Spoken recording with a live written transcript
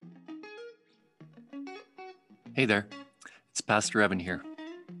Hey there, it's Pastor Evan here.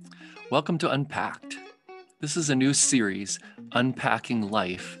 Welcome to Unpacked. This is a new series, Unpacking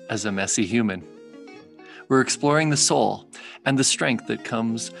Life as a Messy Human. We're exploring the soul and the strength that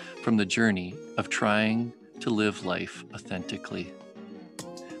comes from the journey of trying to live life authentically.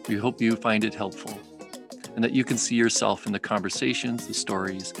 We hope you find it helpful and that you can see yourself in the conversations, the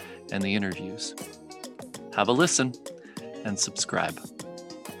stories, and the interviews. Have a listen and subscribe.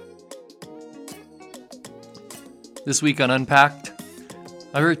 This week on Unpacked,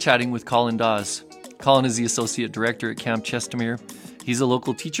 we're chatting with Collin Daws. Collin is the Associate Director at Camp Chestermere. He's a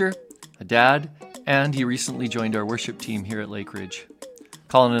local teacher, a dad, and he recently joined our worship team here at Lake Ridge.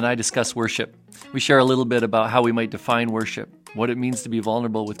 Collin and I discuss worship. We share a little bit about how we might define worship, what it means to be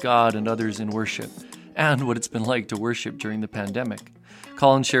vulnerable with God and others in worship, and what it's been like to worship during the pandemic.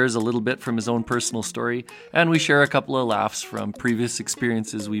 Collin shares a little bit from his own personal story, and we share a couple of laughs from previous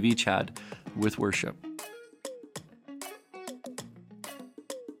experiences we've each had with worship.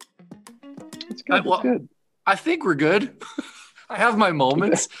 That's good. I think we're good. I have my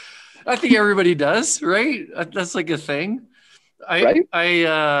moments. I think everybody does, right? That's like a thing. Right?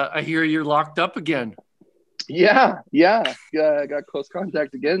 I hear you're locked up again. Yeah. I got close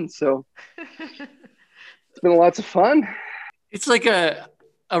contact again, so it's been lots of fun. It's like a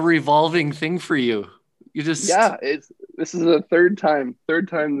revolving thing for you. You just this is the third time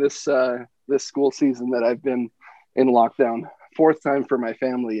this school season that I've been in lockdown. Fourth time for my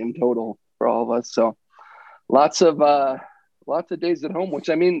family in total for all of us. So lots of days at home,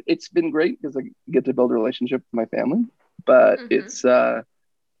 which I mean, it's been great because I get to build a relationship with my family, but it's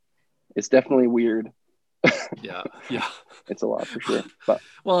definitely weird. Yeah. It's a lot for sure. But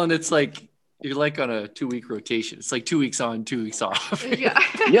well, and it's like you're like on a 2-week rotation. It's like 2 weeks on, 2 weeks off.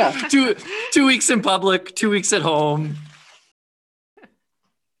 Yeah. 2 weeks in public, 2 weeks at home.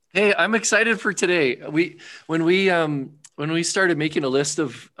 Hey, I'm excited for today. When we started making a list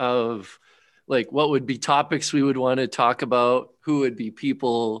of like what would be topics we would want to talk about, who would be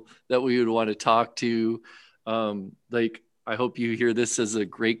people that we would want to talk to, like I hope you hear this as a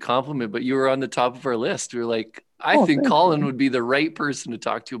great compliment, but you were on the top of our list. We were like, I think Collin would be the right person to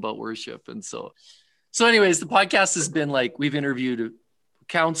talk to about worship. And so anyways, the podcast has been like, we've interviewed a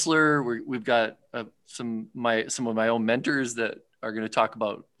counselor. We've got some of my own mentors that are going to talk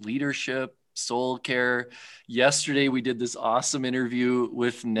about leadership, soul care. Yesterday, we did this awesome interview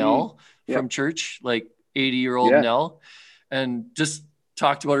with Nell from church, like 80-year-old Nell, and just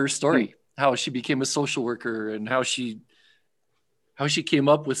talked about her story, how she became a social worker and how she came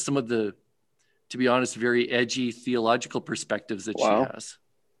up with some of the, to be honest, very edgy theological perspectives that she has.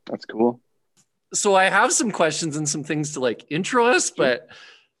 That's cool. So I have some questions and some things to like intro us, but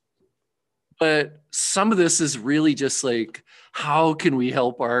some of this is really just like, how can we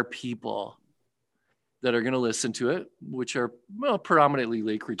help our people that are going to listen to it, which are predominantly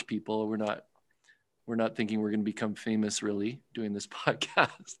Lake Ridge people. We're not thinking we're going to become famous really doing this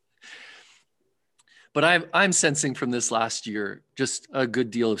podcast. But I'm sensing from this last year just a good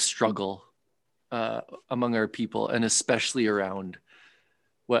deal of struggle among our people, and especially around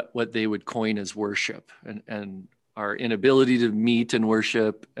what they would coin as worship and our inability to meet and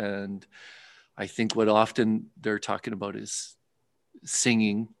worship. And I think what often they're talking about is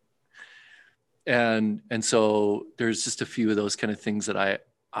singing. And so there's just a few of those kind of things that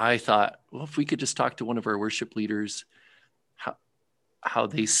I thought, well, if we could just talk to one of our worship leaders, how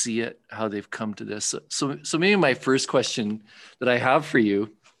they see it, how they've come to this. So maybe my first question that I have for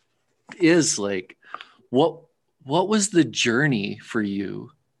you is like, what was the journey for you?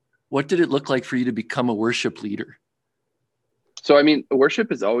 What did it look like for you to become a worship leader? So, I mean,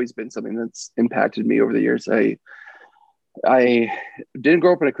 worship has always been something that's impacted me over the years. I didn't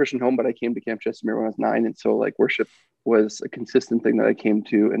grow up in a Christian home, but I came to Camp Chestermere when I was 9. And so like worship was a consistent thing that I came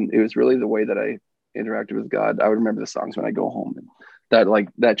to. And it was really the way that I interacted with God. I would remember the songs when I go home, and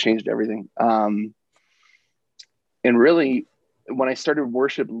that changed everything. And really when I started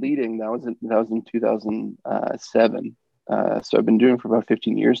worship leading, that was in 2007. So I've been doing it for about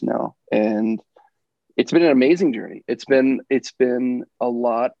 15 years now. And it's been an amazing journey. It's been a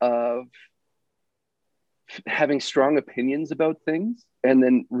lot of having strong opinions about things and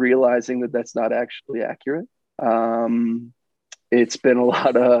then realizing that that's not actually accurate. It's been a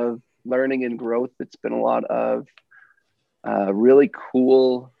lot of learning and growth. It's been a lot of really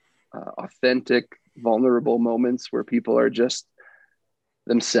cool, authentic, vulnerable moments where people are just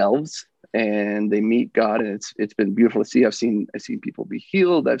themselves and they meet God, and it's been beautiful to see. I've seen people be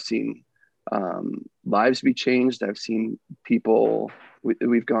healed. I've seen lives be changed. I've seen people.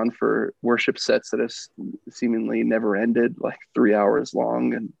 We've gone for worship sets that have seemingly never ended, like 3 hours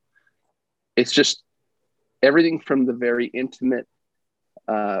long, and it's just everything from the very intimate,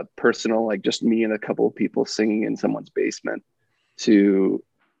 personal, like just me and a couple of people singing in someone's basement, to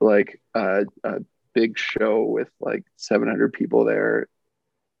like a big show with like 700 people there.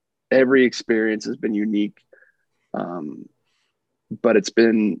 Every experience has been unique, but it's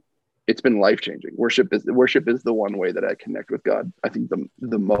been life changing. Worship is the one way that I connect with God, I think,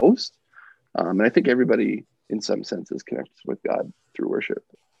 the most, and I think everybody in some senses connects with God through worship.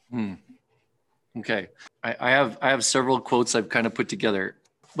 Okay, I have several quotes I've kind of put together,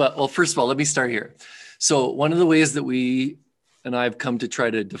 but well, first of all, let me start here. So one of the ways that we and I've come to try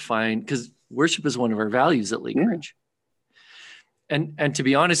to define, because worship is one of our values at Lake Ridge. And to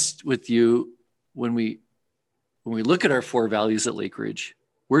be honest with you, when we look at our 4 values at Lake Ridge,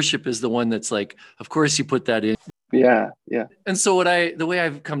 worship is the one that's like, of course you put that in. Yeah. And so the way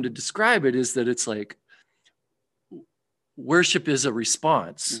I've come to describe it is that it's like, worship is a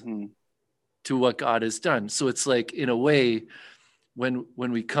response to what God has done. So it's like, in a way, when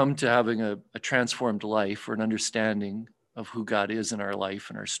we come to having a transformed life or an understanding of who God is in our life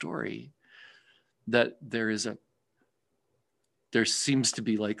and our story, that there seems to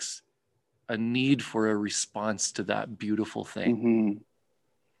be like a need for a response to that beautiful thing.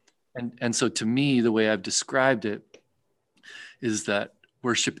 And so to me, the way I've described it is that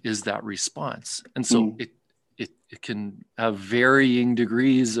worship is that response. And so it can have varying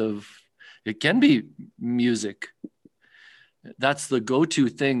degrees of, it can be music. That's the go-to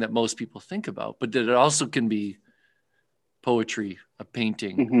thing that most people think about, but that it also can be poetry, a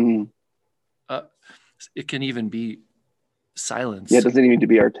painting. It can even be silence. Yeah, it doesn't even need to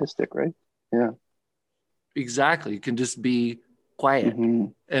be artistic, right? Yeah. Exactly. It can just be quiet.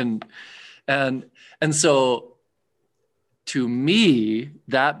 And so to me,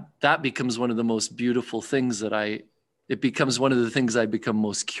 that becomes one of the most beautiful things it becomes one of the things I become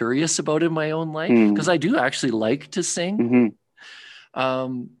most curious about in my own life, because I do actually like to sing.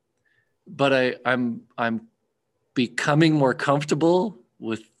 But I'm becoming more comfortable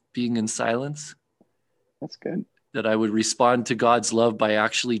with being in silence. That's good. That I would respond to God's love by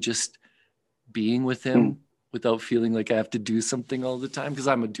actually just being with him without feeling like I have to do something all the time, because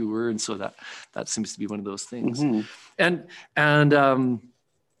I'm a doer. And so that seems to be one of those things.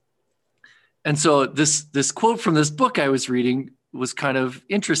 And so this quote from this book I was reading was kind of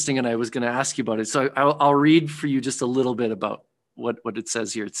interesting, and I was going to ask you about it. So I'll read for you just a little bit about what it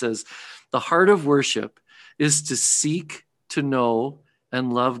says here. It says, "The heart of worship is to seek to know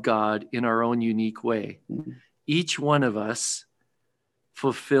and love God in our own unique way. Each one of us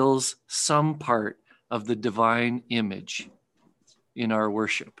fulfills some part of the divine image in our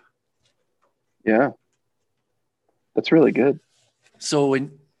worship." Yeah. That's really good. So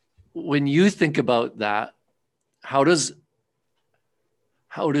when you think about that, how does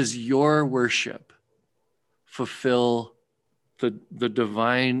your worship fulfill the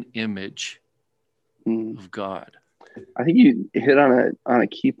divine image of God? I think you hit on a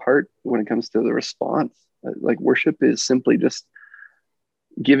key part when it comes to the response. Like, worship is simply just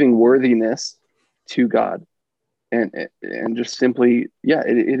giving worthiness to God, and just simply,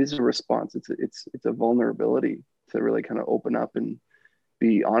 it is a response. It's a vulnerability to really kind of open up and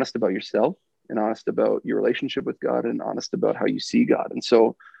be honest about yourself, and honest about your relationship with God, and honest about how you see God. And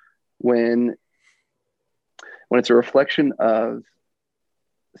so when it's a reflection of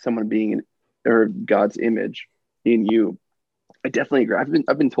someone being, or God's image in you, I definitely agree.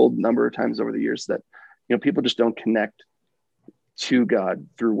 I've been told a number of times over the years that, people just don't connect to God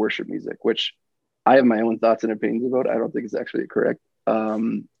through worship music, which I have my own thoughts and opinions about. I don't think it's actually correct.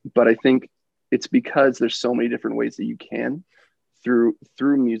 But I think it's because there's so many different ways that you can, through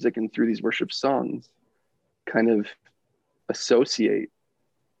music and through these worship songs, kind of associate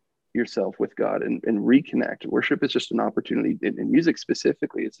yourself with God and reconnect. Worship is just an opportunity, in music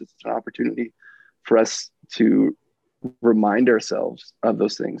specifically, it's an opportunity for us to remind ourselves of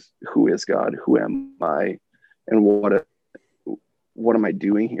those things. Who is God? Who am I? And what am I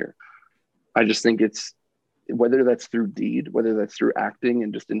doing here? I just think it's, whether that's through deed, whether that's through acting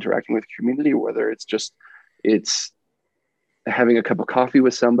and just interacting with community, or whether it's having a cup of coffee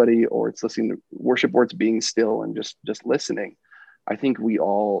with somebody, or it's listening to worship, or it's being still and just listening. I think we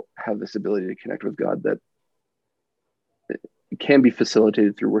all have this ability to connect with God that can be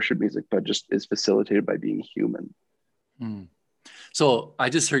facilitated through worship music, but just is facilitated by being human. So I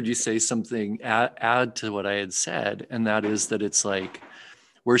just heard you say something, add to what I had said, and that is that it's like,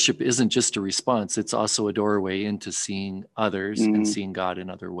 worship isn't just a response, it's also a doorway into seeing others and seeing God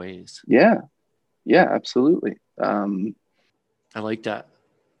in other ways. Yeah, absolutely. I like that.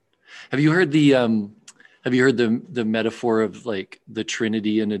 Have you heard the metaphor of like the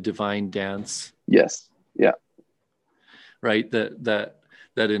Trinity in a divine dance? Yes. Yeah. Right. That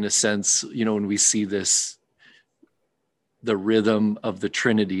in a sense, when we see this, the rhythm of the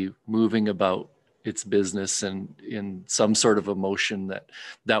Trinity moving about its business and in some sort of emotion,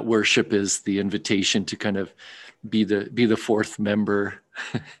 that worship is the invitation to kind of be the fourth member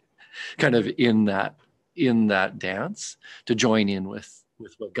kind of in that dance, to join in with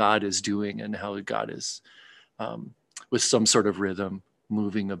what God is doing and how God is with some sort of rhythm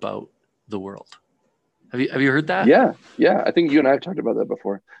moving about the world. Have you heard that? Yeah. Yeah. I think you and I have talked about that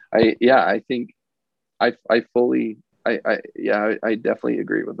before. I think I fully, I definitely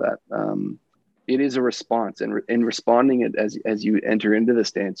agree with that. It is a response, and in responding it as you enter into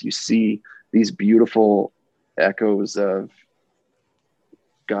this dance, you see these beautiful echoes of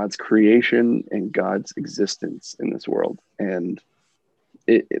God's creation and God's existence in this world, and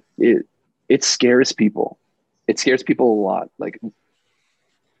it scares people. It scares people a lot. Like,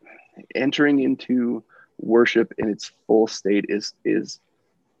 entering into worship in its full state is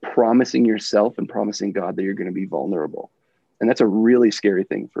promising yourself and promising God that you're going to be vulnerable. And that's a really scary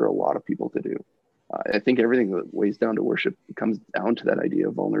thing for a lot of people to do. I think everything that weighs down to worship comes down to that idea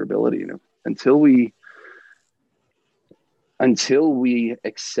of vulnerability. Until we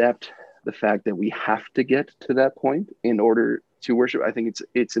accept the fact that we have to get to that point in order to worship, I think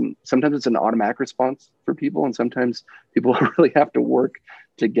sometimes it's an automatic response for people, and sometimes people really have to work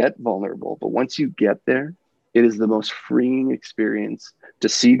to get vulnerable. But once you get there, it is the most freeing experience to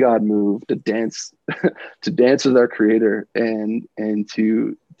see God move, to dance, to dance with our Creator, and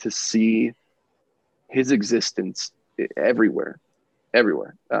to see His existence everywhere.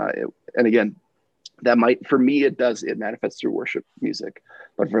 And again, for me, it manifests through worship music,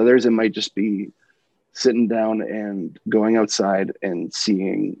 but for others, it might just be sitting down and going outside and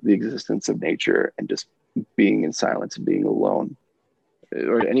seeing the existence of nature and just being in silence and being alone.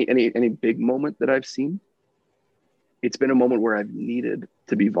 Or any big moment that I've seen, it's been a moment where I've needed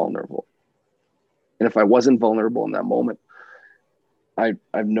to be vulnerable. And if I wasn't vulnerable in that moment, I've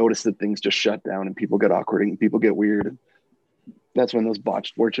noticed that things just shut down and people get awkward and people get weird. That's when those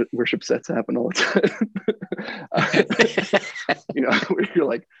botched worship sets happen all the time.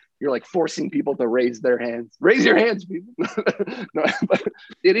 You're like forcing people to raise their hands. Raise your hands, people. No, but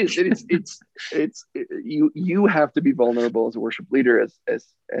you have to be vulnerable as a worship leader, as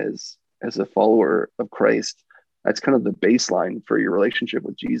a follower of Christ. That's kind of the baseline for your relationship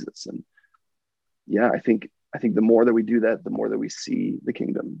with Jesus. And yeah, I think the more that we do that, the more that we see the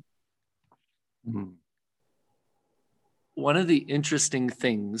kingdom. Mm-hmm. One of the interesting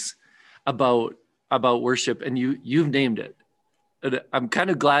things about worship, and you've named it, and I'm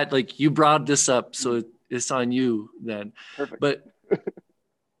kind of glad like you brought this up, so it's on you then. Perfect. But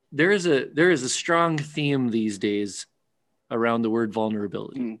there is a strong theme these days around the word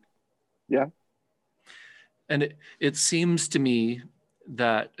vulnerability. Yeah. And it seems to me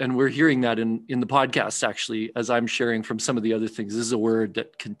that, and we're hearing that in the podcast, actually, as I'm sharing from some of the other things, this is a word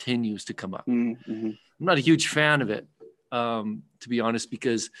that continues to come up. Mm-hmm. I'm not a huge fan of it, to be honest,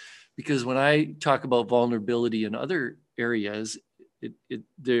 because when I talk about vulnerability in other areas,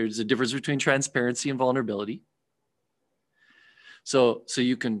 there's a difference between transparency and vulnerability. So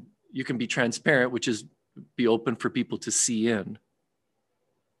you can be transparent, which is be open for people to see in,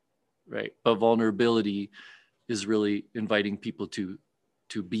 right? But vulnerability is really inviting people to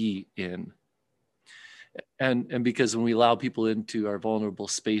be in. And because when we allow people into our vulnerable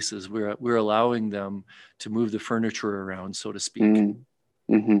spaces, we're allowing them to move the furniture around, so to speak.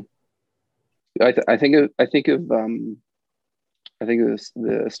 Mm-hmm. I think of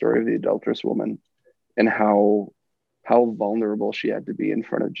the story of the adulterous woman and how vulnerable she had to be in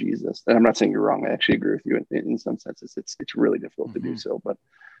front of Jesus. And I'm not saying you're wrong. I actually agree with you in some senses. It's really difficult to do so, but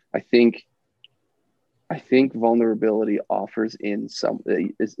I think vulnerability offers in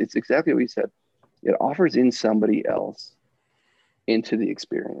it's exactly what you said. It offers in somebody else into the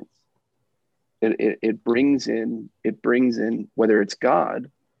experience. It brings in whether it's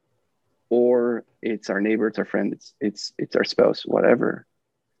God or it's our neighbor, it's our friend, it's our spouse, whatever.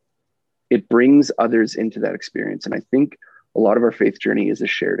 It brings others into that experience. And I think a lot of our faith journey is a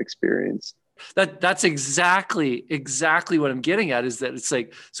shared experience. That's exactly what I'm getting at, is that it's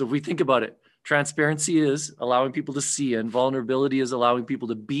like, so if we think about it, transparency is allowing people to see in, vulnerability is allowing people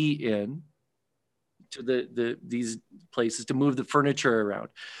to be in to these places, to move the furniture around.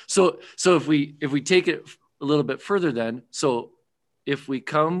 So if we take it a little bit further, then, so if we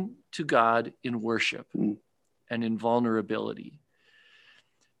come to God in worship and in vulnerability,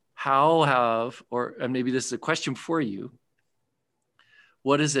 and maybe this is a question for you,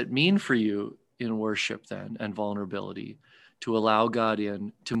 what does it mean for you in worship then and vulnerability to allow God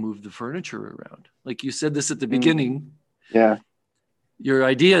in to move the furniture around. Like you said this at the beginning. Yeah. Your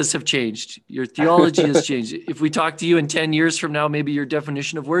ideas have changed. Your theology has changed. If we talk to you in 10 years from now, maybe your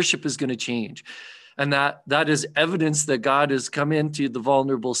definition of worship is going to change. And that is evidence that God has come into the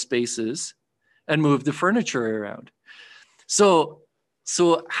vulnerable spaces and moved the furniture around. So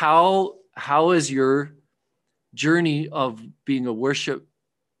how is your journey of being a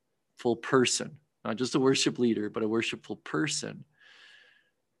worshipful person, not just a worship leader, but a worshipful person,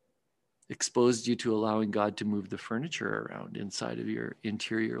 exposed you to allowing God to move the furniture around inside of your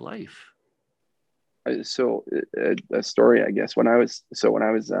interior life? So a story, I guess, when I was it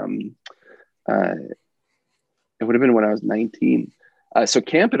would have been when I was 19. So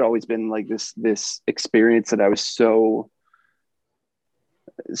camp had always been like this experience that I was so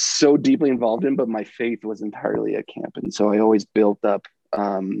deeply involved in, but my faith was entirely at camp. And so I always built up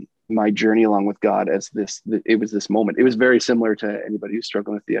my journey along with God as it was this moment. It was very similar to anybody who's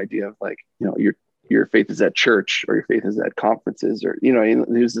struggling with the idea of like, your faith is at church or your faith is at conferences, or, it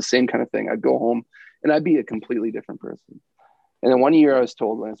was the same kind of thing. I'd go home and I'd be a completely different person. And then one year I was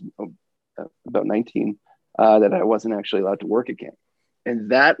told when I was about 19 that I wasn't actually allowed to work again.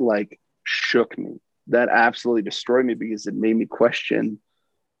 And that like shook me. That absolutely destroyed me, because it made me question.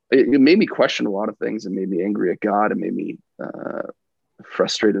 It made me question a lot of things. It made me angry at God. It made me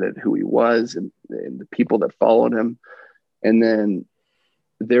frustrated at who he was and the people that followed him. And then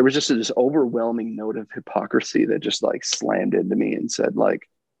there was just this overwhelming note of hypocrisy that just like slammed into me and said, like,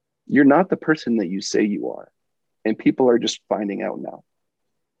 you're not the person that you say you are. And people are just finding out now.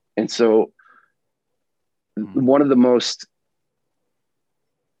 And so one of the most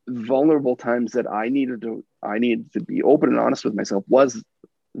vulnerable times that I needed to be open and honest with myself was,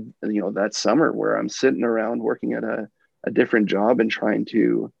 that summer where I'm sitting around working at a different job and trying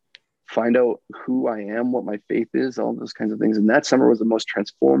to find out who I am, what my faith is, all those kinds of things. And that summer was the most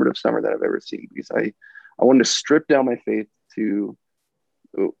transformative summer that I've ever seen, because I wanted to strip down my faith to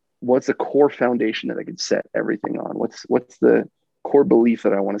what's the core foundation that I could set everything on? What's the core belief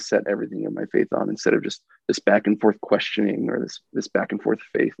that I want to set everything in my faith on, instead of just this back and forth questioning or this back and forth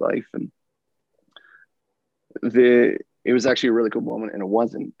faith life. And it was actually a really cool moment. And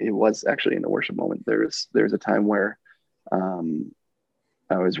it was actually in the worship moment. There's a time where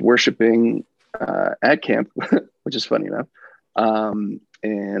I was worshiping at camp, which is funny enough. And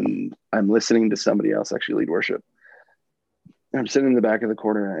I'm listening to somebody else actually lead worship. I'm sitting in the back of the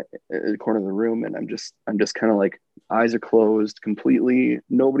corner of the room, and I'm just kind of like, eyes are closed completely.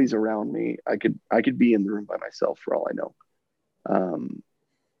 Nobody's around me. I could be in the room by myself for all I know.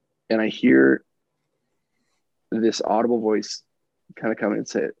 And I hear this audible voice kind of come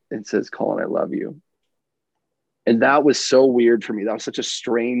and says, "Collin, I love you." And that was so weird for me. That was such a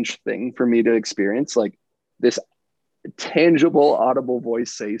strange thing for me to experience, like this tangible audible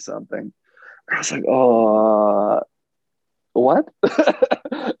voice say something. I was like, oh, what?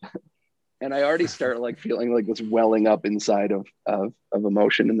 And I already start like feeling like this welling up inside of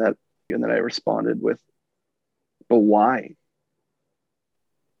emotion, and then I responded with, but why?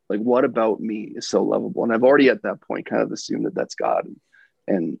 Like, what about me is so lovable? And I've already at that point kind of assumed that that's God,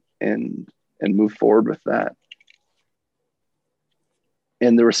 and move forward with that.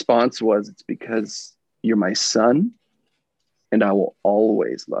 And the response was, it's because you're my son and I will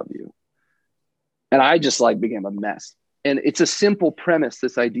always love you. And I just like became a mess. And it's a simple premise,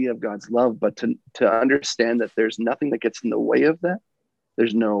 this idea of God's love, but to understand that there's nothing that gets in the way of that.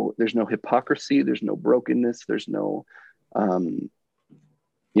 There's no hypocrisy. There's no brokenness. There's no,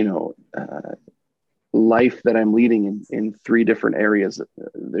 life that I'm leading in three different areas.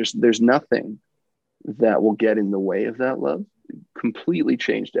 There's nothing that will get in the way of that love. It completely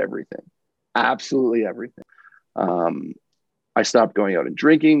changed everything. Absolutely everything. I stopped going out and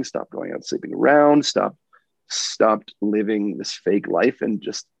drinking, stopped going out sleeping around, stopped living this fake life, and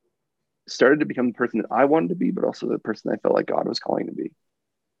just started to become the person that I wanted to be, but also the person I felt like God was calling to be.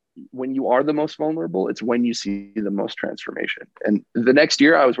 When you are the most vulnerable, it's when you see the most transformation. And the next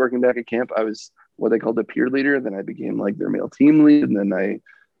year I was working back at camp. I was what they called a peer leader. Then I became like their male team lead. And then I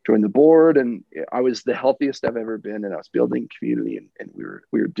joined the board, and I was the healthiest I've ever been. And I was building community, and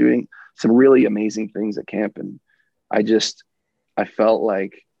we were doing some really amazing things at camp. And I felt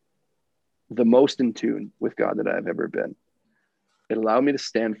like the most in tune with God that I've ever been. It allowed me to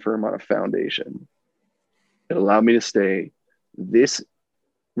stand firm on a foundation. It allowed me to stay this,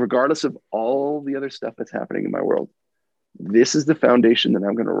 regardless of all the other stuff that's happening in my world. This is the foundation that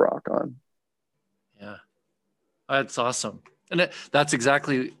I'm going to rock on. Yeah, that's awesome. And that's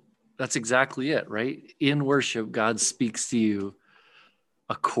exactly it, right? In worship, God speaks to you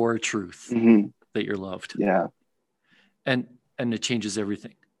a core truth that you're loved. Yeah. And and it changes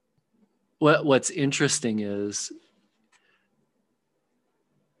everything. What's interesting is,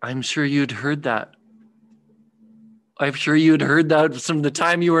 I'm sure you'd heard that. I'm sure you'd heard that from the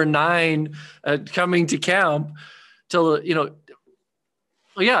time you were 9, coming to camp till,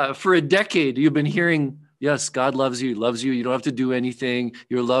 yeah, for a decade, you've been hearing, yes, God loves you, loves you. You don't have to do anything.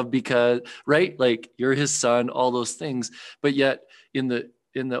 You're loved because, right? Like you're his son, all those things. But yet in the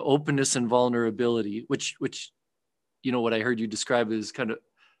openness and vulnerability, which, what I heard you describe is kind of,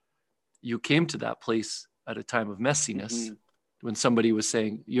 you came to that place at a time of messiness when somebody was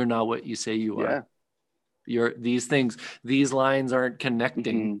saying, you're not what you say you are. You're these things, these lines aren't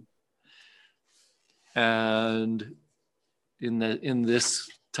connecting. And in this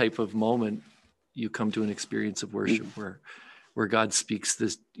type of moment, you come to an experience of worship where God speaks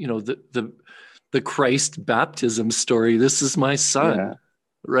this, the Christ baptism story. This is my son,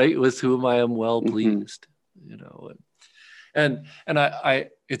 right? With whom I am well pleased, and I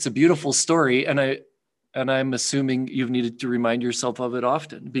it's a beautiful story. And I'm assuming you've needed to remind yourself of it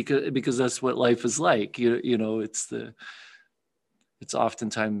often because that's what life is like. It's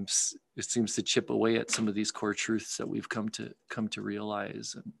oftentimes, it seems to chip away at some of these core truths that we've come to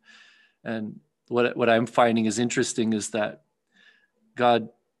realize. And what I'm finding is interesting is that God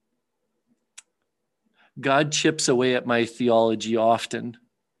chips away at my theology often.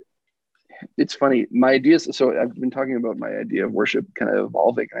 It's funny. My ideas. So I've been talking about my idea of worship kind of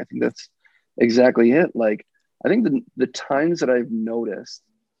evolving. And I think that's exactly it. Like, I think the times that I've noticed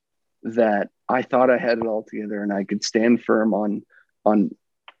that I thought I had it all together and I could stand firm on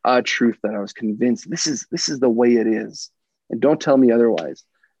a truth that I was convinced this is the way it is, and don't tell me otherwise.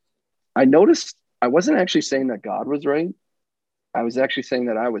 I noticed I wasn't actually saying that God was right. I was actually saying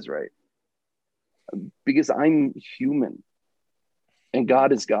that I was right, because I'm human and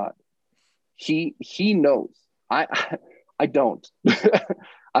God is God. He knows. I don't.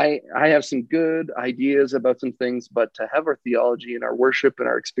 I have some good ideas about some things, but to have our theology and our worship and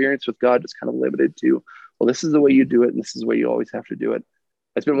our experience with God just kind of limited to, well, this is the way you do it, and this is the way you always have to do it.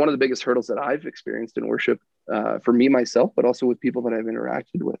 It's been one of the biggest hurdles that I've experienced in worship, for me myself, but also with people that I've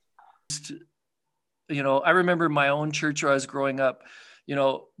interacted with. I remember my own church where I was growing up.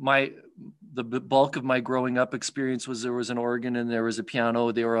 The bulk of my growing up experience was there was an organ and there was a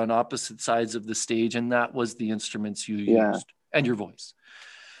piano. They were on opposite sides of the stage, and that was the instruments you used, and your voice.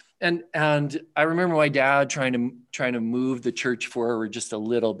 And I remember my dad trying to move the church forward just a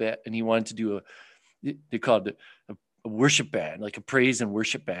little bit, and he wanted to do they called it a worship band, like a praise and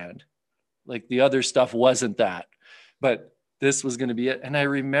worship band. Like the other stuff wasn't that, but this was going to be it. And I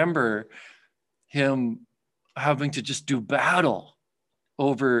remember him having to just do battle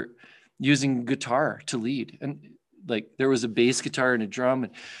over using guitar to lead. And like there was a bass guitar and a drum.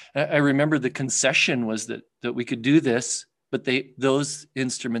 And I remember the concession was that we could do this, but those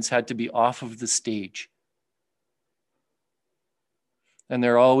instruments had to be off of the stage. And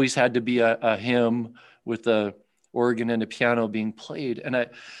there always had to be a hymn with a organ and a piano being played. And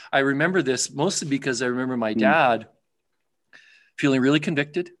I remember this mostly because I remember my dad feeling really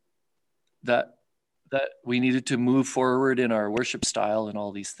convicted that we needed to move forward in our worship style and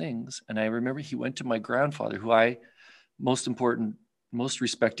all these things. And I remember he went to my grandfather, who most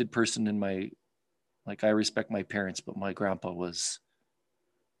respected person in my, like I respect my parents, but my grandpa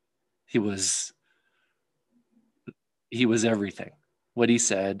he was everything. What he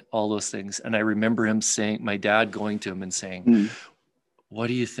said, all those things. And I remember my dad going to him and saying, what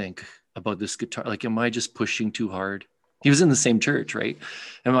do you think about this guitar? Like, am I just pushing too hard? He was in the same church, right?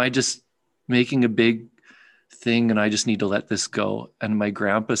 Am I just making a big thing and I just need to let this go? And my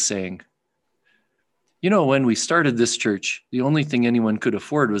grandpa saying, when we started this church, the only thing anyone could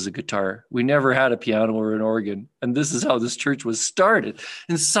afford was a guitar. We never had a piano or an organ. And this is how this church was started.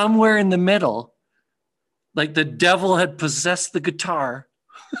 And somewhere in the middle, like the devil had possessed the guitar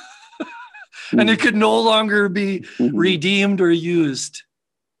and it could no longer be redeemed or used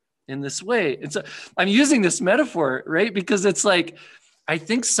in this way. And so I'm using this metaphor, right? Because it's like, I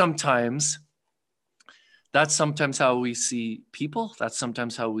think that's sometimes how we see people. That's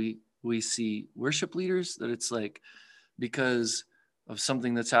sometimes how we see worship leaders, that it's like, because of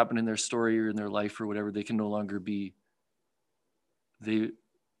something that's happened in their story or in their life or whatever, they can no longer be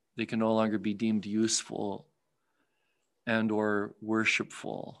deemed useful and or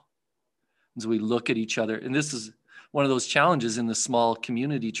worshipful. And so we look at each other, and this is one of those challenges in the small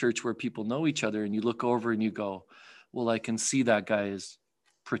community church where people know each other, and you look over and you go, well, I can see that guy is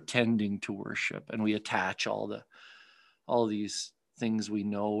pretending to worship, and we attach all these things we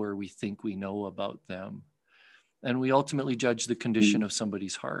know or we think we know about them, and we ultimately judge the condition of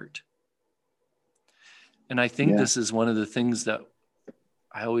somebody's heart. And I think this is one of the things that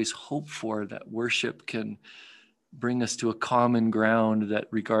I always hope for, that worship can bring us to a common ground, that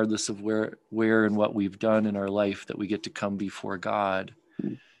regardless of where and what we've done in our life, that we get to come before God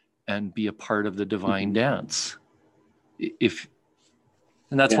and be a part of the divine dance.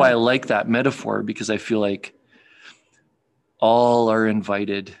 And that's why I like that metaphor, because I feel like all are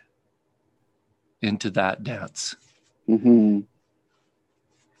invited into that dance. Mm-hmm.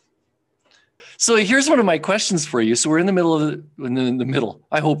 So here's one of my questions for you. So we're in the middle.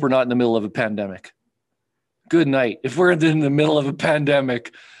 I hope we're not in the middle of a pandemic. Good night. If we're in the middle of a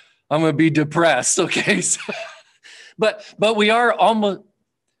pandemic, I'm going to be depressed. Okay. So, but we are almost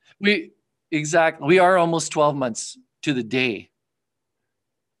 12 months to the day.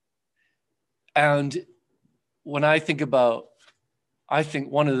 And when I think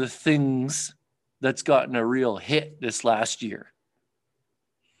one of the things that's gotten a real hit this last year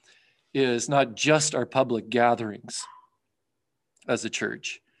is not just our public gatherings as a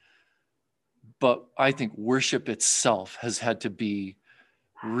church, but I think worship itself has had to be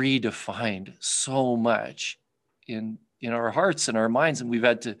redefined so much in our hearts and our minds. And we've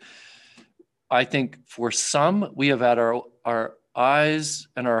had to, I think for some, we have had our eyes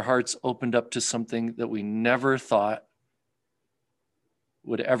and our hearts opened up to something that we never thought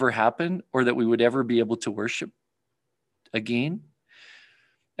would ever happen, or that we would ever be able to worship again.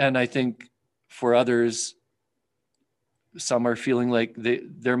 And I think for others, some are feeling like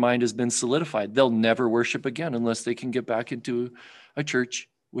their mind has been solidified. They'll never worship again unless they can get back into a church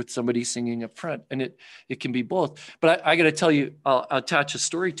with somebody singing up front. And it can be both. But I got to tell you, I'll attach a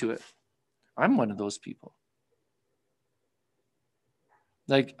story to it. I'm one of those people.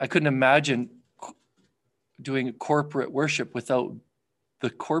 Like, I couldn't imagine doing corporate worship without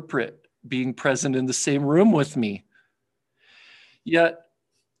the corporate being present in the same room with me. Yet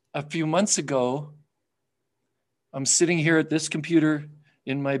a few months ago, I'm sitting here at this computer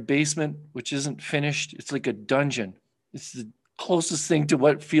in my basement, which isn't finished. It's like a dungeon. It's the closest thing to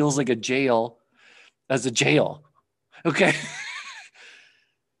what feels like a jail as a jail. Okay.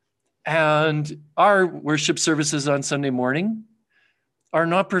 And our worship services on Sunday morning are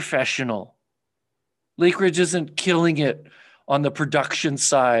not professional. Lakeridge isn't killing it on the production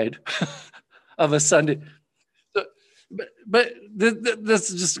side of a Sunday. But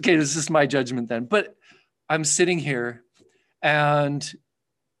that's just, okay, this is my judgment then. But I'm sitting here and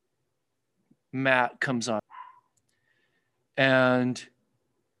Matt comes on and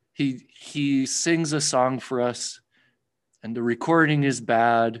he sings a song for us, and the recording is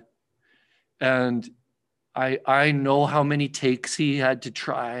bad. And I know how many takes he had to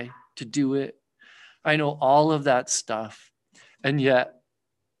try to do it. I know all of that stuff. And yet,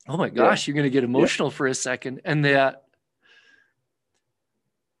 oh my gosh, you're going to get emotional for a second. And that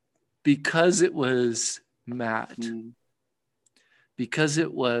because it was Matt, because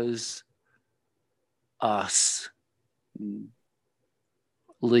it was us,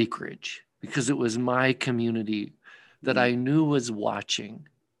 Lakeridge, because it was my community that I knew was watching.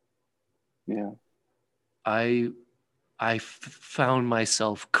 Yeah. I found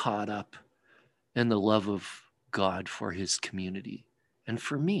myself caught up in the love of God for his community and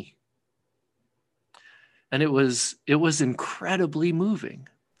for me. And it was incredibly moving.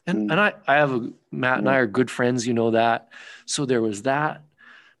 And I have Matt and I are good friends, you know that. So there was that,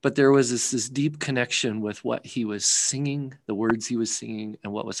 but there was this deep connection with what he was singing, the words he was singing,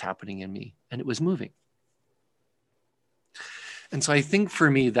 and what was happening in me. And it was moving. And so I think for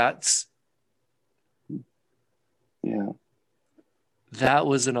me, that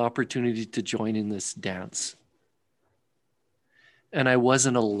was an opportunity to join in this dance. And I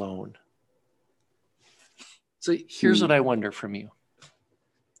wasn't alone. So here's what I wonder from you.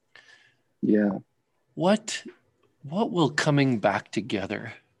 Yeah. What will coming back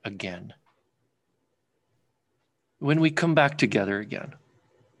together again? When we come back together again,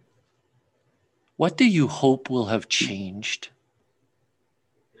 what do you hope will have changed?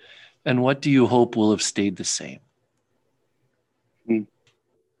 And what do you hope will have stayed the same?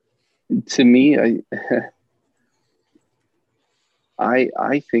 To me,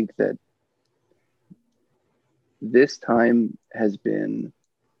 I think that this time has been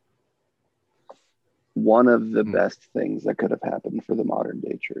one of the best things that could have happened for the modern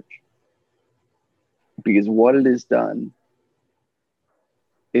day church. Because what it has done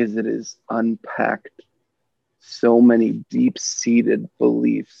is it has unpacked so many deep-seated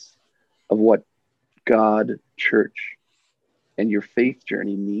beliefs of what God, church, and your faith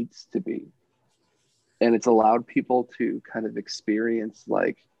journey needs to be. And it's allowed people to kind of experience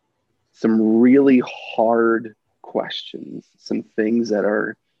like some really hard questions, some things that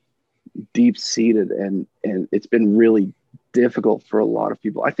are deep seated, and it's been really difficult for a lot of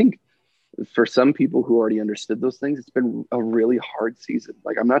people. I think for some people who already understood those things, it's been a really hard season.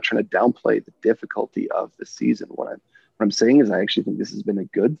 Like, I'm not trying to downplay the difficulty of the season. What I'm saying is I actually think this has been a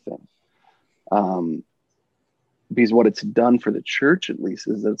good thing. Because what it's done for the church, at least,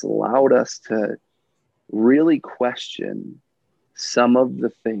 is it's allowed us to really question some of the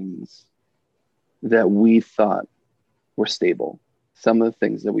things that we thought were stable, some of the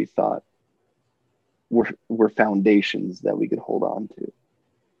things that we thought were foundations that we could hold on to.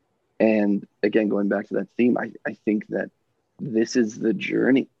 And again, going back to that theme, I think that this is the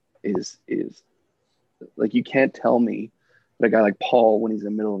journey. Is like, you can't tell me that a guy like Paul, when he's in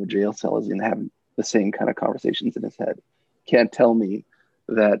the middle of a jail cell, is going to have the same kind of conversations in his head. Can't tell me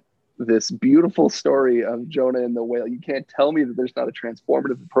that this beautiful story of Jonah and the whale, you can't tell me that there's not a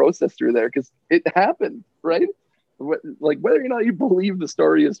transformative process through there, because it happened, right? Like, whether or not you believe the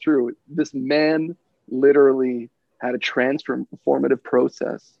story is true, this man literally had a transformative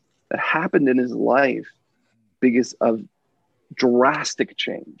process that happened in his life because of drastic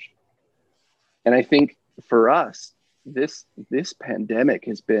change. And I think for us, this pandemic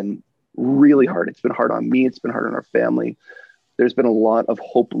has been really hard. It's been hard on me. It's been hard on our family. There's been a lot of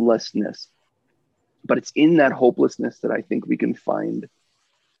hopelessness, but it's in that hopelessness that I think we can find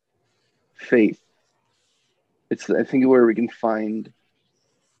faith. It's, I think, where we can find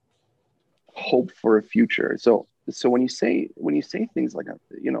hope for a future. So when you say things like,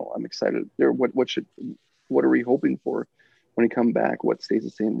 I'm excited, or what are we hoping for when you come back? What stays the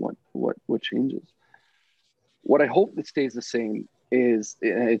same? What changes? What I hope that stays the same is,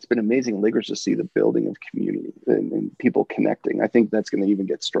 and it's been amazing in Lakers to see the building of community and people connecting. I think that's going to even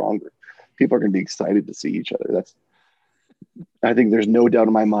get stronger. People are going to be excited to see each other. I think there's no doubt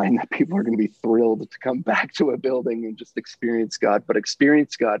in my mind that people are going to be thrilled to come back to a building and just experience God, but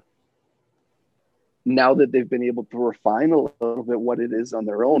experience God now that they've been able to refine a little bit what it is on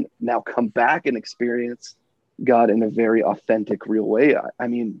their own. Now come back and experience God in a very authentic, real way. I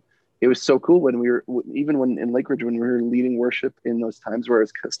mean, it was so cool when when in Lake Ridge, when we were leading worship in those times where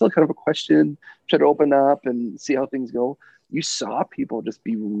it's still kind of a question, try to open up and see how things go. You saw people just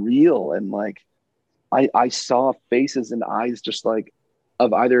be real. And like, I saw faces and eyes just like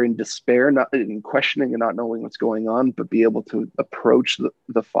of either in despair, not in questioning and not knowing what's going on, but be able to approach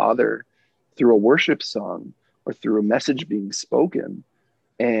the Father through a worship song or through a message being spoken.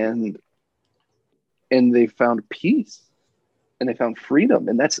 And they found peace and they found freedom.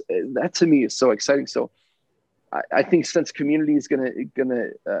 And that to me is so exciting. So I think since community is gonna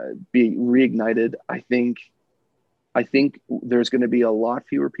be reignited, I think there's going to be a lot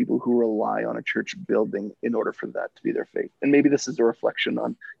fewer people who rely on a church building in order for that to be their faith. And maybe this is a reflection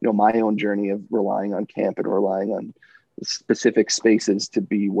on, my own journey of relying on camp and relying on specific spaces to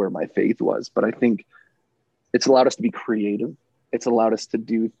be where my faith was. But I think it's allowed us to be creative. It's allowed us to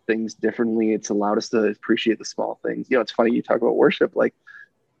do things differently. It's allowed us to appreciate the small things. It's funny, you talk about worship. Like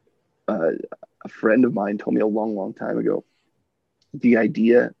a friend of mine told me a long, long time ago, the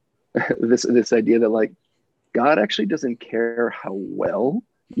idea, this idea that like, God actually doesn't care how well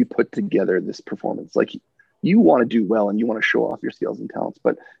you put together this performance. Like, you want to do well and you want to show off your skills and talents,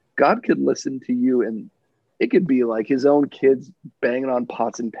 but God could listen to you and it could be like his own kids banging on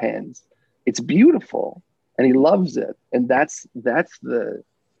pots and pans. It's beautiful and he loves it. And that's the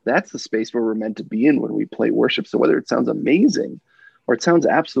space where we're meant to be in when we play worship. So whether it sounds amazing or it sounds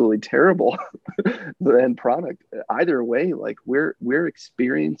absolutely terrible, the end product, either way, like we're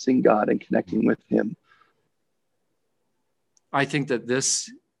experiencing God and connecting with him. I think that this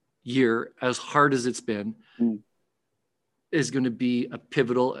year, as hard as it's been, is going to be a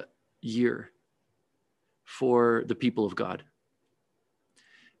pivotal year for the people of God.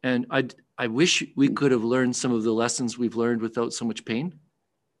 And I wish we could have learned some of the lessons we've learned without so much pain,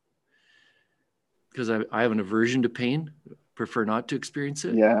 because I have an aversion to pain, prefer not to experience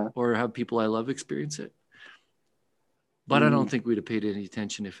it, or have people I love experience it. But I don't think we'd have paid any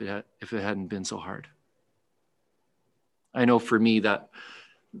attention if it hadn't been so hard. I know for me that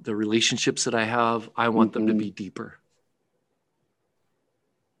the relationships that I have, I want them to be deeper.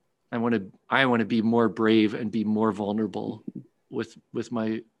 I want to be more brave and be more vulnerable with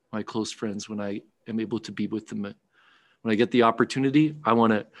my close friends when I am able to be with them. When I get the opportunity, I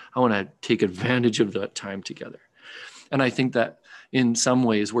want to take advantage of that time together. And I think that in some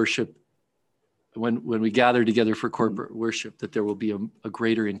ways, worship, when we gather together for corporate worship, that there will be a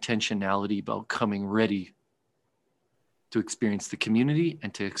greater intentionality about coming ready to experience the community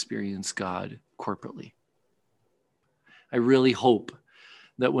and to experience God corporately. I really hope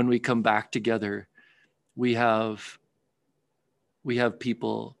that when we come back together, we have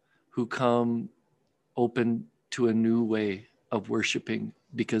people who come open to a new way of worshiping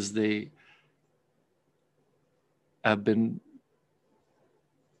because they have been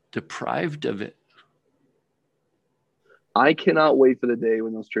deprived of it. I cannot wait for the day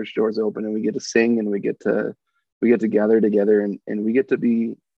when those church doors open and we get to sing and we get to gather together and we get to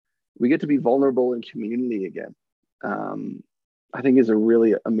be vulnerable in community again. I think is a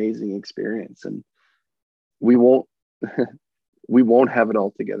really amazing experience, and we won't we won't have it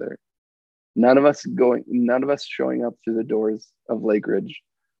all together. None of us showing up through the doors of Lake Ridge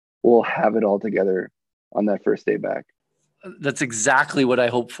will have it all together on that first day back. That's exactly what I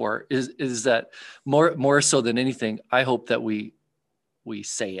hope for, is that more so than anything, I hope that we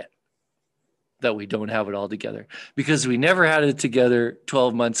say it, that we don't have it all together, because we never had it together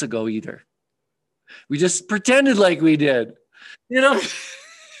 12 months ago either. We just pretended like we did, and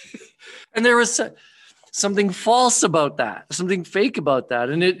there was something false about that, something fake about that.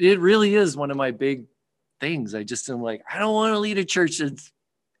 And it really is one of my big things. I just am like, I don't want to lead a church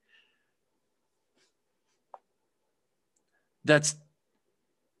that's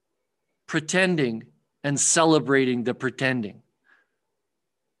pretending and celebrating the pretending.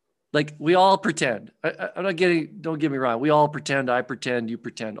 Like, we all pretend. I'm not getting, don't get me wrong. We all pretend, I pretend, you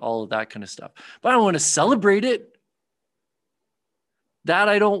pretend, all of that kind of stuff. But I don't want to celebrate it. That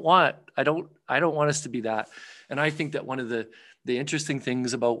I don't want. I don't want us to be that. And I think that one of the interesting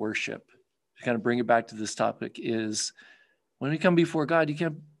things about worship, to kind of bring it back to this topic, is when we come before God,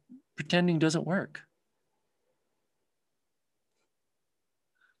 pretending doesn't work.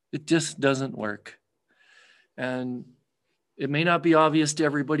 It just doesn't work. And it may not be obvious to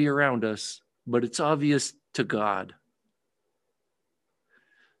everybody around us, but it's obvious to God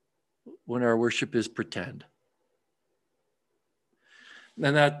when our worship is pretend.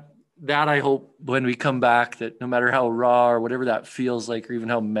 And that I hope when we come back, that no matter how raw or whatever that feels like, or even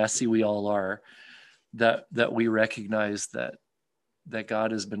how messy we all are, that we recognize that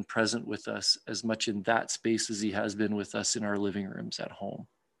God has been present with us as much in that space as he has been with us in our living rooms at home.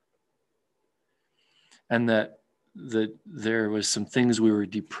 And that there was some things we were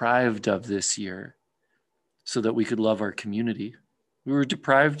deprived of this year so that we could love our community. We were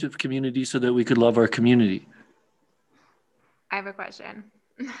deprived of community so that we could love our community. I have a question.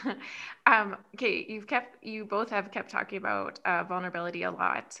 Okay, you both have kept talking about vulnerability a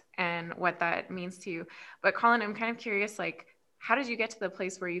lot and what that means to you. But Collin, I'm kind of curious, like, how did you get to the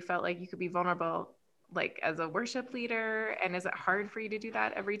place where you felt like you could be vulnerable, like as a worship leader? And is it hard for you to do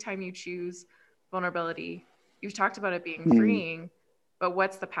that every time you choose vulnerability? You've talked about it being freeing, but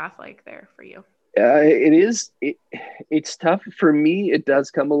what's the path like there for you? It is. It's tough for me. It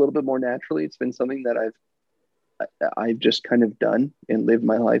does come a little bit more naturally. It's been something that I've just kind of done and lived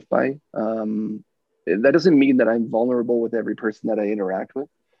my life by. That doesn't mean that I'm vulnerable with every person that I interact with,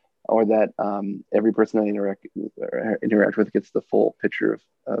 or that every person I interact with gets the full picture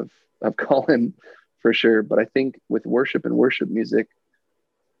of Collin, for sure. But I think with worship and worship music,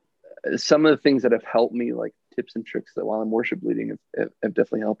 some of the things that have helped me, like tips and tricks that while I'm worship leading have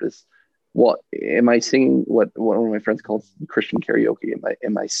definitely helped, is, what am I singing? What one of my friends calls Christian karaoke.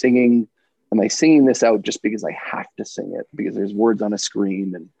 Am I singing this out just because I have to sing it because there's words on a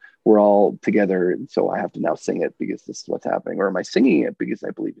screen and we're all together, and so I have to now sing it because this is what's happening? Or am I singing it because I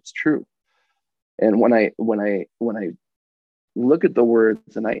believe it's true? And when I look at the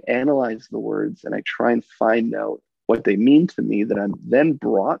words and I analyze the words and I try and find out what they mean to me, that I'm then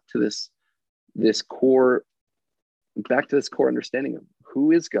brought to this core understanding of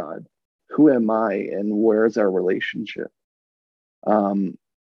who is God, who am I, and where's our relationship.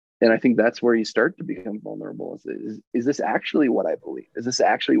 And I think that's where you start to become vulnerable. Is this actually what I believe? Is this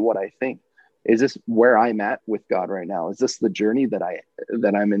actually what I think? Is this where I'm at with God right now? Is this the journey that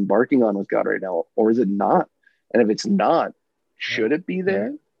I'm embarking on with God right now, or is it not? And if it's not, should it be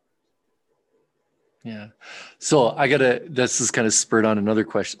there? Yeah. So this is kind of spurred on another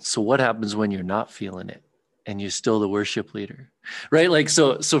question. So what happens when you're not feeling it and you're still the worship leader, right? Like,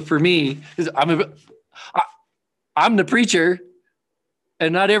 so for me, I'm the preacher,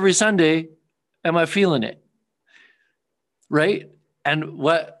 and not every Sunday am I feeling it, right? And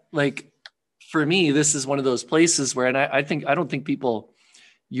for me, this is one of those places where, and I don't think people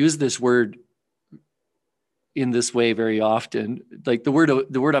use this word in this way very often. Like, the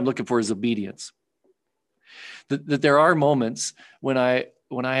word I'm looking for is obedience. That there are moments when I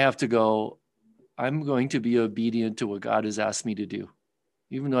have to go, I'm going to be obedient to what God has asked me to do,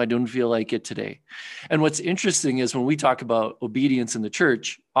 even though I don't feel like it today. And what's interesting is when we talk about obedience in the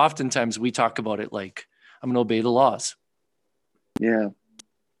church, oftentimes we talk about it like, I'm going to obey the laws. Yeah.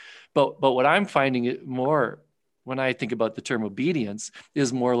 But what I'm finding it more when I think about the term obedience,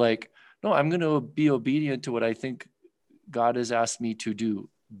 is more like, no, I'm going to be obedient to what I think God has asked me to do.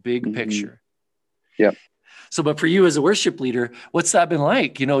 Big picture. Yeah. So, but for you as a worship leader, what's that been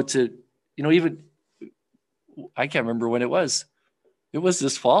like? Even I can't remember when it was. It was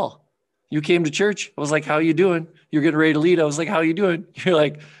this fall. You came to church. I was like, how you doing? You're getting ready to lead. I was like, how you doing? You're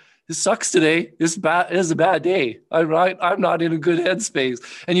like, this sucks today. This is a bad day. I'm not in a good headspace.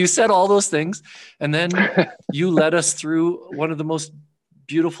 And you said all those things. And then you led us through one of the most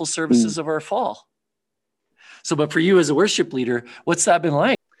beautiful services of our fall. So, but for you as a worship leader, what's that been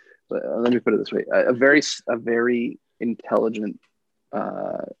like? Let me put it this way. A very intelligent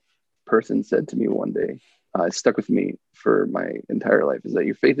person said to me one day, it stuck with me for my entire life, is that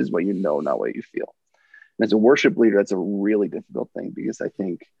your faith is what you know, not what you feel. And as a worship leader, that's a really difficult thing, because I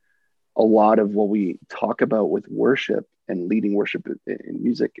think a lot of what we talk about with worship and leading worship in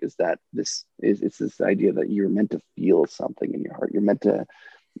music is that it's this idea that you're meant to feel something in your heart. You're meant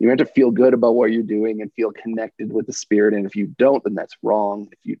to feel good about what you're doing and feel connected with the Spirit. And if you don't, then that's wrong.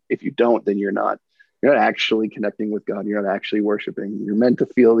 If you don't, then you're not actually connecting with God. You're not actually worshiping. You're meant to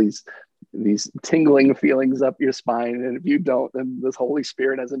feel these tingling feelings up your spine. And if you don't, then this Holy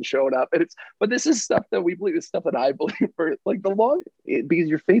Spirit hasn't showed up. But this is stuff that we believe, this stuff that I believe for like because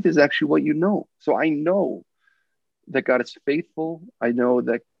your faith is actually what you know. So I know that God is faithful. I know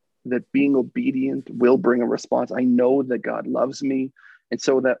that being obedient will bring a response. I know that God loves me. And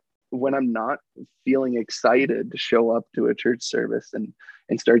so that when I'm not feeling excited to show up to a church service and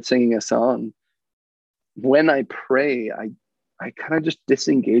start singing a song, when I pray, I kind of just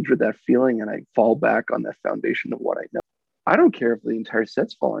disengage with that feeling and I fall back on that foundation of what I know. I don't care if the entire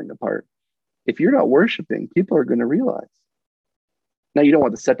set's falling apart. If you're not worshiping, people are going to realize. Now, you don't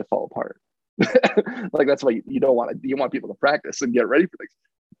want the set to fall apart. Like, that's why you want people to practice and get ready for things.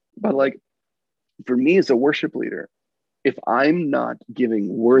 But like, for me as a worship leader, if I'm not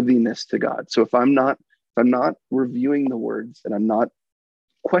giving worthiness to God, so if I'm not reviewing the words and I'm not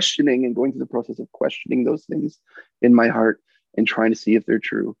questioning and going through the process of questioning those things in my heart and trying to see if they're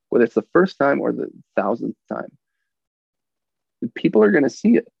true, whether it's the first time or the 1,000th time, people are going to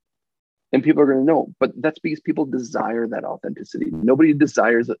see it and people are going to know. But that's because people desire that authenticity. Nobody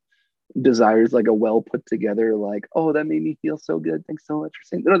desires like a well put together, like, oh, that made me feel so good, thanks so much for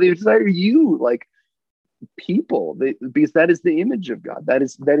saying. No, they desire you, like people, because that is the image of God. That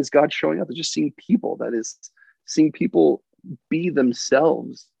is God showing up. It's just seeing people. That is seeing people be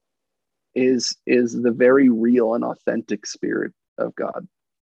themselves is the very real and authentic Spirit of God.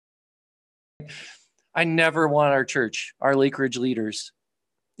 I never want our church, our Lake Ridge leaders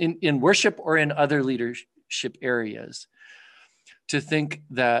in worship or in other leadership areas to think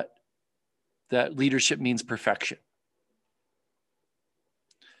that leadership means perfection.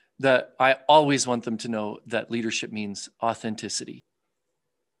 That I always want them to know that leadership means authenticity.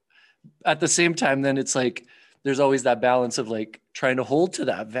 At the same time, then it's like, there's always that balance of like trying to hold to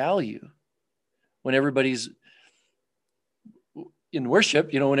that value when everybody's in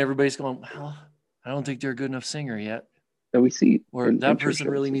worship, when everybody's going, well, I don't think they're a good enough singer yet. And we see, or that person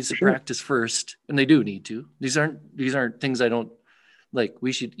really needs to practice first. And they do need to. These aren't things I don't like.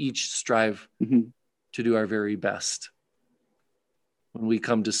 We should each strive to do our very best when we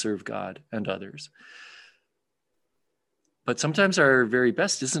come to serve God and others. But sometimes our very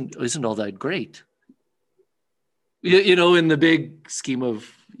best isn't all that great. In the big scheme of,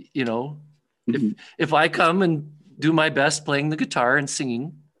 if I come and do my best playing the guitar and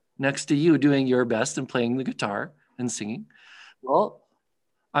singing next to you doing your best and playing the guitar and singing, well,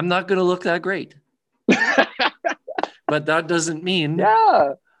 I'm not going to look that great. But that doesn't mean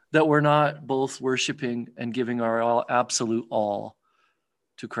that we're not both worshiping and giving our absolute all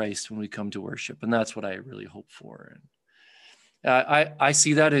to Christ when we come to worship. And that's what I really hope for. And I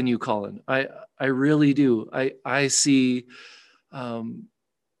see that in you, Collin. I really do. I see from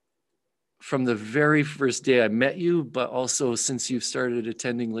the very first day I met you, but also since you've started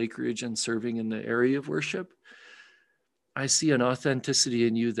attending Lake Ridge and serving in the area of worship, I see an authenticity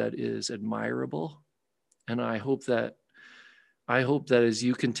in you that is admirable. And I hope that as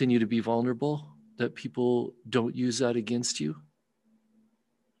you continue to be vulnerable, that people don't use that against you.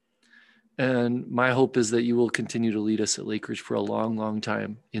 And my hope is that you will continue to lead us at Lake Ridge for a long, long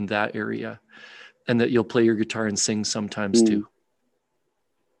time in that area, and that you'll play your guitar and sing sometimes too.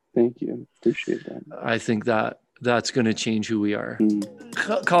 Thank you. Appreciate that. I think that's going to change who we are.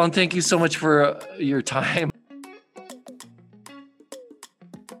 Collin, thank you so much for your time.